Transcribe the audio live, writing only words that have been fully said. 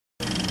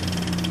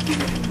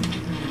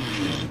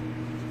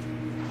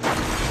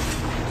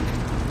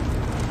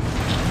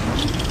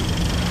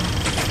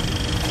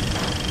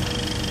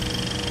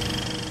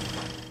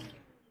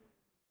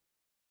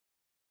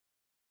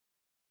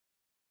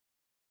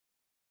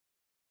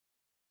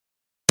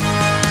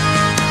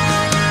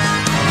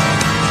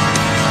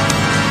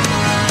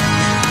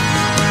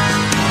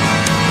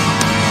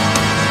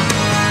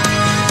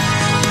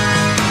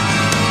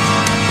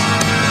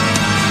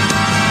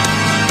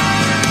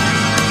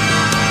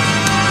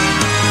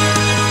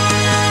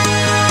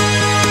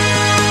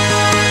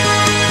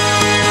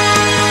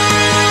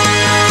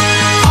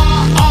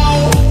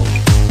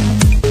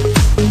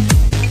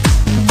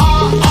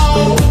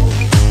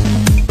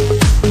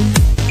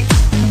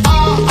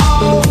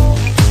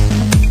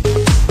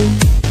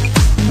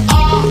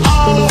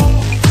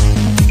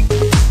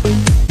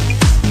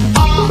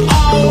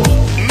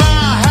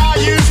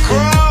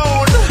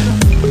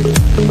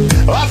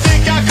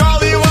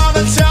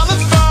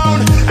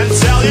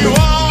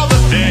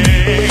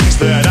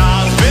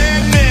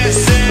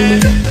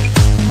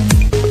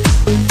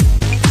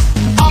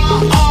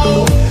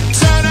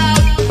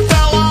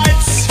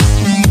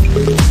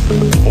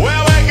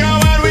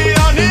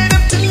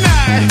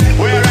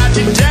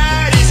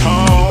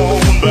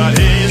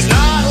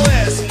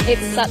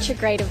It's such a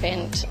great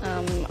event.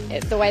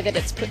 The way that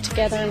it's put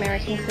together,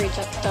 American Crew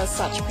does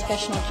such a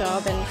professional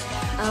job,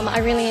 and I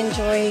really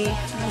enjoy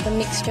the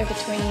mixture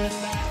between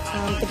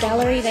the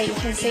gallery that you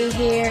can see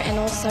here and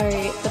also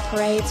the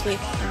parades with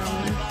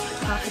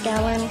half a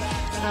gallon.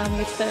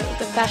 With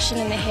the fashion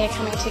and the hair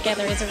coming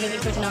together is a really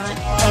good night.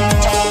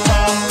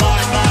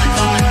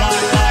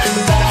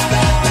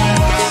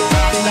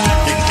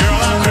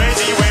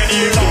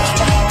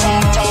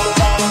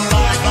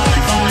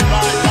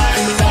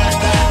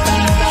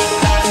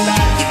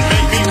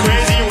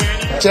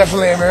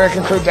 Definitely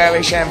American Crew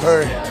Daily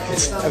Shampoo.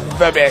 It's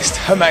the best.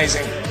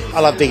 Amazing.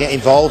 I love being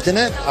involved in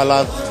it. I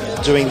love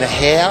doing the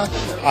hair.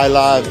 I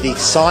love the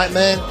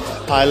excitement.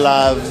 I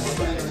love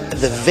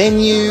the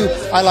venue.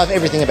 I love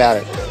everything about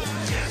it.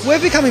 We've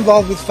become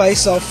involved with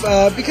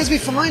FACEOFF because we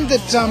find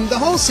that the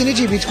whole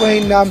synergy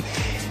between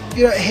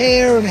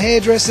hair and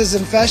hairdressers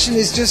and fashion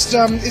is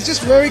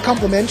just very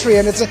complementary,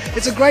 and it's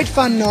a great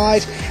fun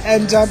night,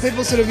 and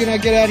people sort of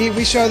get out here.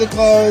 We show the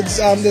clothes.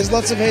 There's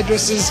lots of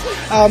hairdressers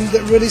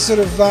that really sort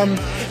of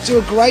do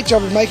a great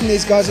job of making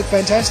these guys look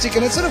fantastic,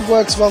 and it sort of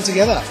works well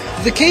together.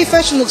 The key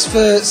fashion looks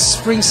for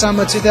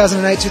spring/summer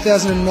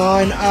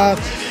 2008-2009 are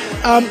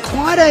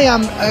quite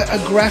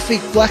a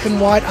graphic black and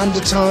white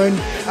undertone,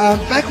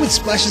 back with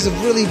splashes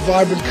of really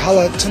vibrant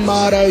colour,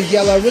 tomato,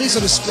 yellow, really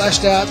sort of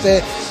splashed out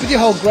there with your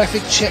whole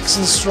graphic checks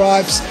and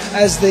stripes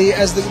as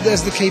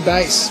the key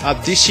base.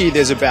 This year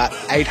there's about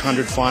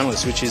 800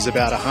 finalists, which is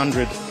about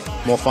 100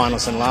 more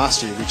finalists than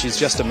last year, which is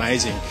just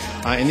amazing.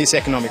 In this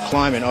economic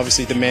climate,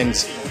 obviously the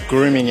men's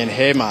grooming and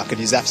hair market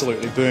is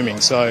absolutely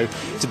booming, so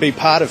to be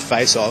part of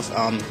FACEOFF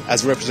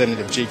as a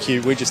representative of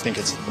GQ, we just think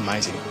it's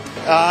amazing.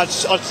 I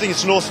think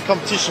it's an awesome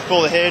competition for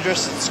all the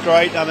hairdressers. It's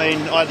great. I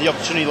mean, I had the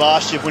opportunity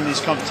last year of winning this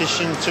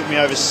competition. Took me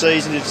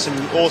overseas and did some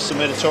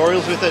awesome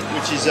editorials with it,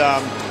 which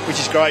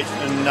is great.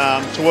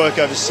 And to work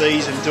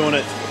overseas and doing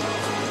it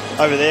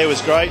over there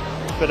was great.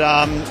 But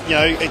and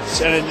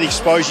the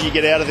exposure you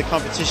get out of the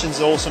competition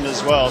is awesome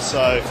as well.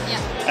 So,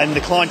 and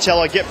the clientele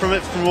I get from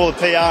it, from all the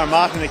PR and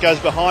marketing that goes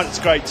behind it's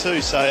great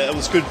too. So it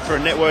was good for a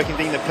networking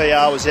thing. The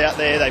PR was out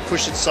there. They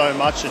pushed it so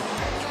much, and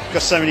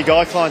got so many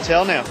guy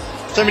clientele now.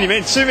 So many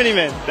men, too many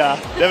men. Nah,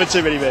 never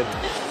too many men.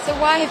 So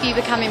why have you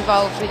become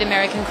involved with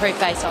American Crew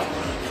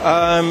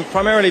FACEOFF?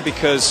 Primarily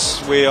because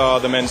we are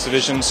the men's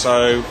division,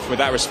 so with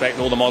that respect,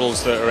 all the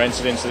models that are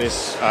entered into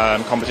this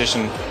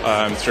competition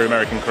through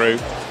American Crew,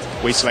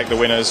 we select the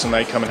winners and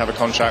they come and have a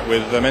contract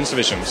with the men's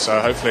division. So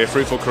hopefully a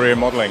fruitful career in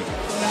modelling. Kid,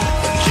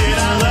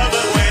 I love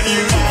it when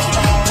you